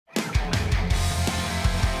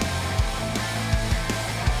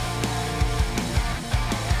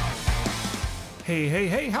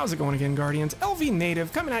Hey, how's it going again, Guardians?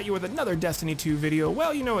 LVnative coming at you with another Destiny 2 video.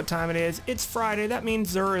 Well, you know what time it is. It's Friday. That means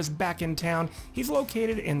Zur is back in town. He's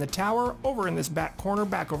located in the tower over in this back corner,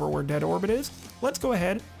 back over where Dead Orbit is. Let's go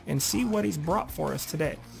ahead and see what he's brought for us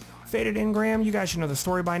today. Faded Engram, you guys should know the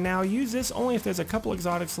story by now. Use this only if there's a couple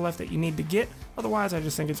exotics left that you need to get. Otherwise, I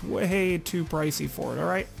just think it's way too pricey for it,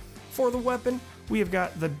 alright? For the weapon, we have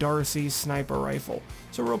got the Darcy Sniper Rifle.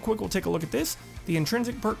 So real quick, we'll take a look at this. The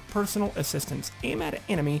intrinsic perk Personal Assistance. Aim at an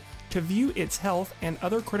enemy to view its health and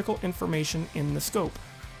other critical information in the scope.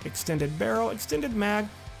 Extended barrel, extended mag,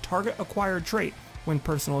 target acquired trait. When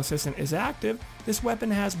Personal Assistant is active, this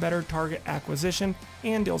weapon has better target acquisition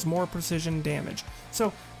and deals more precision damage.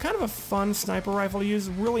 So kind of a fun sniper rifle to use,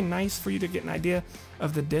 really nice for you to get an idea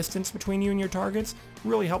of the distance between you and your targets.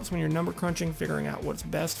 Really helps when you're number crunching, figuring out what's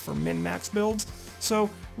best for min-max builds.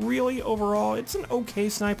 So really overall, it's an okay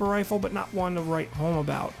sniper rifle, but not one to write home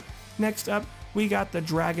about. Next up, we got the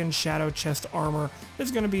Dragon Shadow Chest Armor. This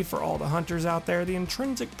is going to be for all the hunters out there. The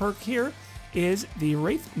intrinsic perk here is the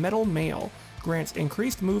Wraith Metal Mail. Grants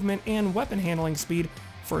increased movement and weapon handling speed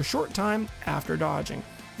for a short time after dodging.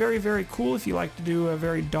 Very cool if you like to do a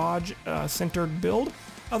very dodge centered build.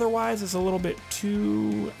 Otherwise, it's a little bit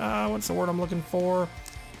too, what's the word I'm looking for?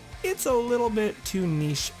 It's a little bit too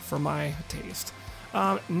niche for my taste.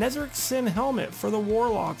 Nezarec Sin Helmet for the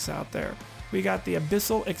Warlocks out there. We got the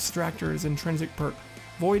Abyssal Extractor's intrinsic perk.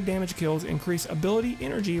 Void damage kills increase ability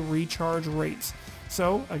energy recharge rates.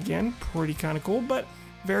 So again, pretty kind of cool, but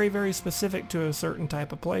very specific to a certain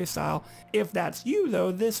type of play style. If that's you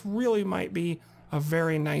though, this really might be a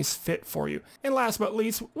very nice fit for you. And last but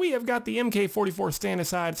least, we have got the MK44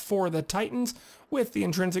 stand-asides for the Titans with the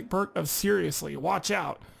intrinsic perk of Seriously Watch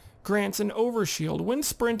Out. Grants an overshield when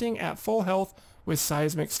sprinting at full health with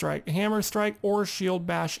Seismic Strike, Hammer Strike, or Shield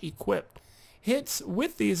Bash equipped. Hits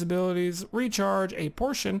with these abilities recharge a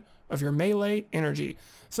portion of your melee energy.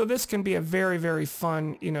 So this can be a very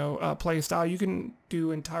fun, play style. You can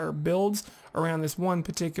do entire builds around this one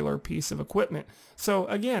particular piece of equipment. So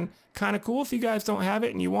again, kind of cool. If you guys don't have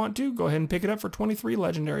it and you want to, go ahead and pick it up for 23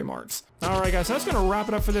 legendary marks. Alright guys, so that's going to wrap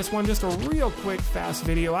it up for this one. Just a real quick, fast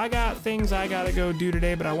video. I got things I got to go do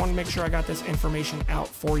today, but I want to make sure I got this information out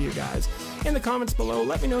for you guys. In the comments below,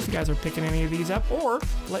 let me know if you guys are picking any of these up, or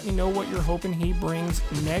let me know what you're hoping he brings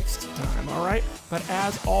next time, alright? But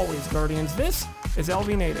as always, Guardians, this is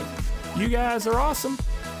LVnative. You guys are awesome,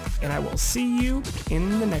 and I will see you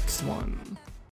in the next one.